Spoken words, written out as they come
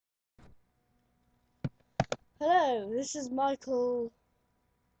Hello, this is Michael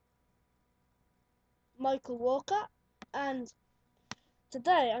Walker, and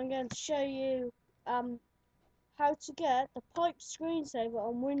today I'm going to show you how to get the pipe screensaver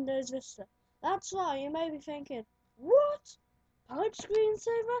on Windows Vista. That's right, you may be thinking, what? Pipe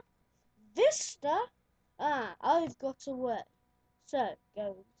screensaver? Vista? I've got a way. So,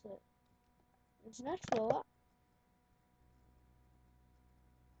 go into Internet Explorer.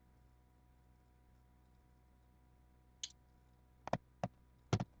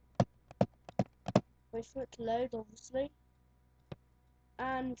 Wait for it to load, obviously.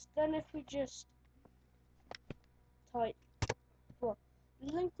 And then if we just type, well,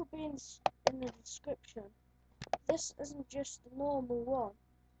 the link will be in the description. This isn't just the normal one.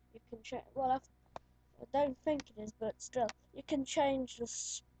 You can change. Well, I don't think it is, but still, you can change the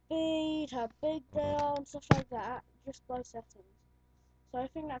speed, how big they are, and stuff like that just by settings. So I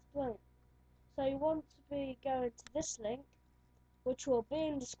think that's brilliant. So you want to be going to this link, which will be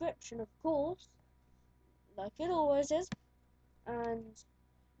in the description, of course, like it always is, and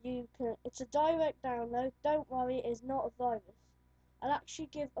you can. It's a direct download. Don't worry, it is not a virus. I'll actually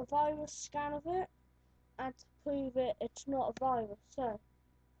give a virus scan of it and to prove it's not a virus. So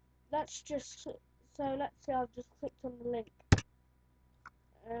let's say I've just clicked on the link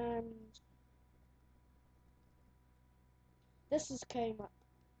and this has came up.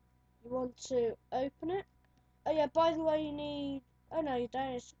 You want to open it. Oh yeah, by the way, you need, oh no you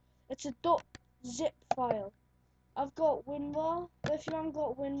don't, it's a .zip file. I've got WinRAR, but if you haven't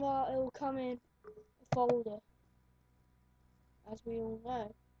got WinRAR, it will come in a folder, as we all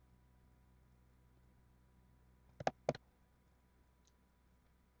know.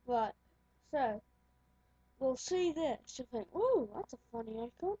 Right, so we'll see this. You think, ooh, that's a funny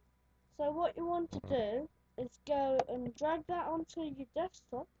icon. So what you want to do is go and drag that onto your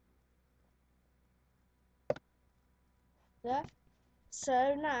desktop. There.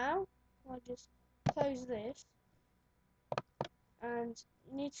 So now, I just close this, and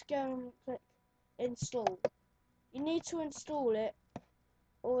you need to go and click install. You need to install it,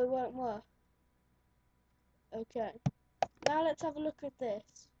 or it won't work. Okay. Now let's have a look at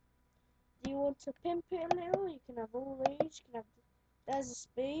this. Do you want to pimp it a little? You can have all these. You can have, there's a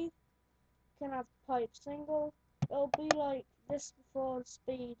speed. You can have pipe single. It'll be like this before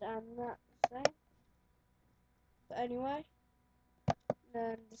speed and that thing. But anyway,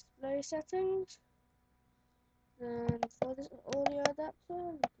 then display settings. Then for this audio adapter,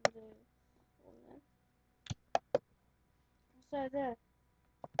 you can do all them. So there.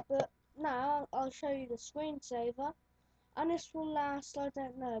 But now I'll show you the screensaver, and this will last, I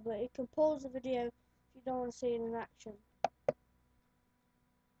don't know, but you can pause the video if you don't want to see it in action.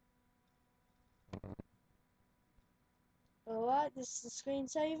 Alright, this is the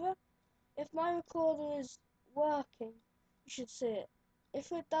screensaver. If my recorder is working, you should see it.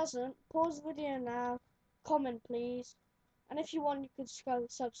 If it doesn't, pause the video now, comment please, and if you want you could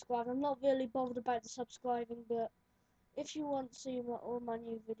subscribe. I'm not really bothered about the subscribing, but if you want to see all my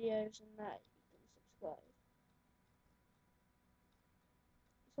new videos and that, you can subscribe.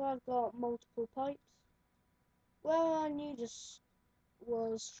 So I've got multiple pipes. Where I knew this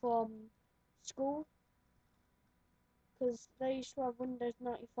was from school, because they used to have Windows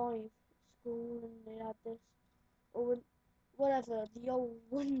 95 at school, and they had this, or whatever, the old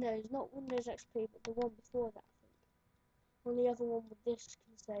Windows, not Windows XP, but the one before that, I think. Or the other one with this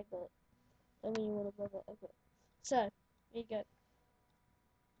can say, but I mean you want to bother. Okay. So, here you go.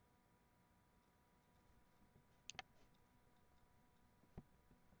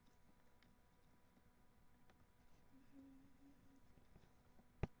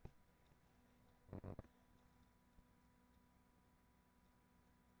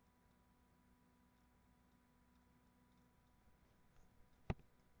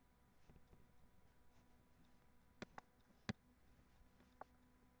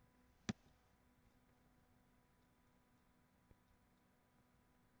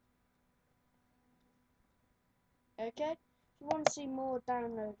 Okay? If you want to see more,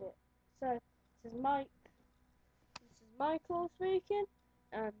 download it. So, this is Michael speaking,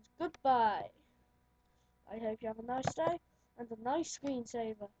 and goodbye. I hope you have a nice day, and a nice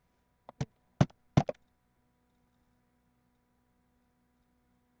screensaver.